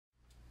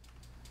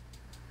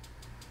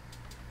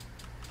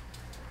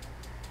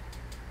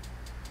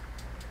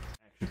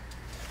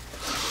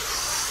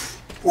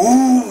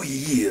Oh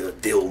yeah,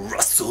 Dale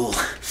Russell,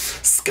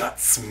 Scott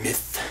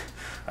Smith.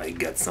 I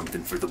got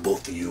something for the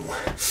both of you.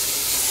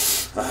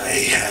 I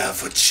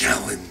have a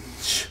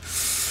challenge.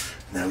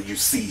 Now you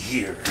see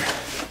here,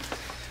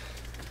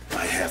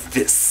 I have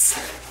this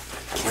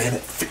Planet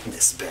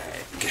Fitness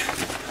bag,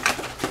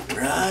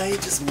 where I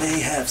just may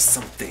have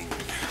something.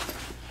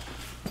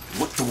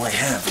 What do I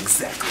have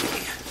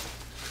exactly?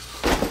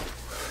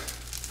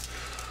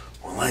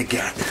 Well, I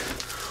got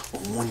a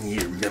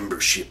 1-year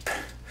membership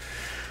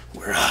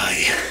where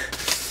I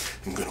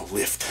am gonna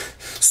lift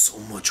so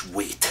much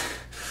weight,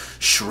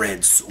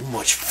 shred so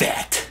much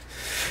fat,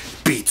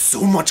 beat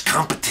so much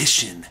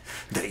competition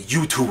that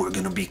you two are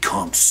gonna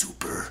become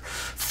super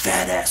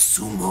fat ass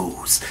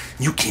sumos.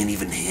 You can't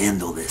even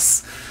handle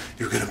this.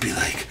 You're gonna be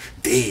like,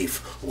 Dave,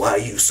 why are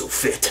you so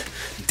fit?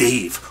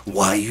 Dave,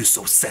 why are you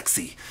so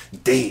sexy?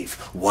 Dave,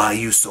 why are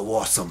you so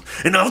awesome?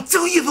 And I'll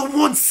tell you the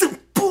one simple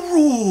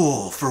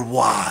rule for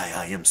why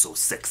I am so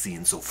sexy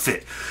and so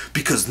fit.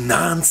 Because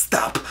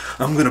non-stop,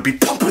 I'm gonna be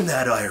pumping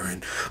that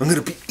iron. I'm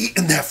gonna be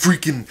eating that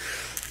freaking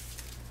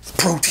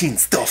protein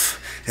stuff,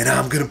 and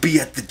I'm gonna be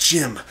at the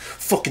gym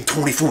fucking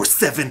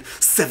 24/7,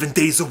 7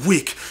 days a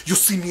week. You'll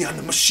see me on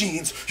the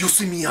machines, you'll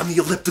see me on the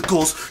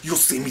ellipticals, you'll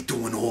see me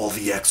doing all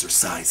the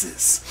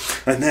exercises.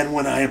 And then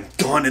when I am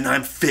done and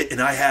I'm fit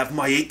and I have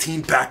my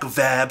 18 pack of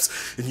abs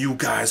and you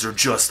guys are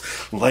just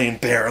laying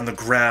bare on the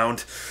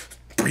ground,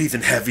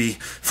 breathing heavy,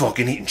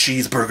 fucking eating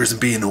cheeseburgers and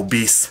being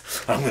obese,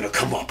 I'm gonna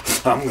come up,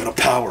 I'm gonna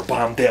power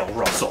bomb Dale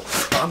Russell,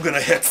 I'm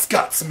gonna hit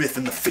Scott Smith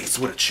in the face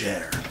with a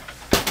chair.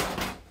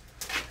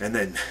 And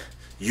then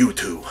you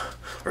two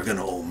are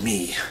gonna owe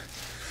me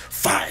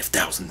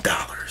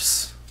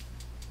 $5,000.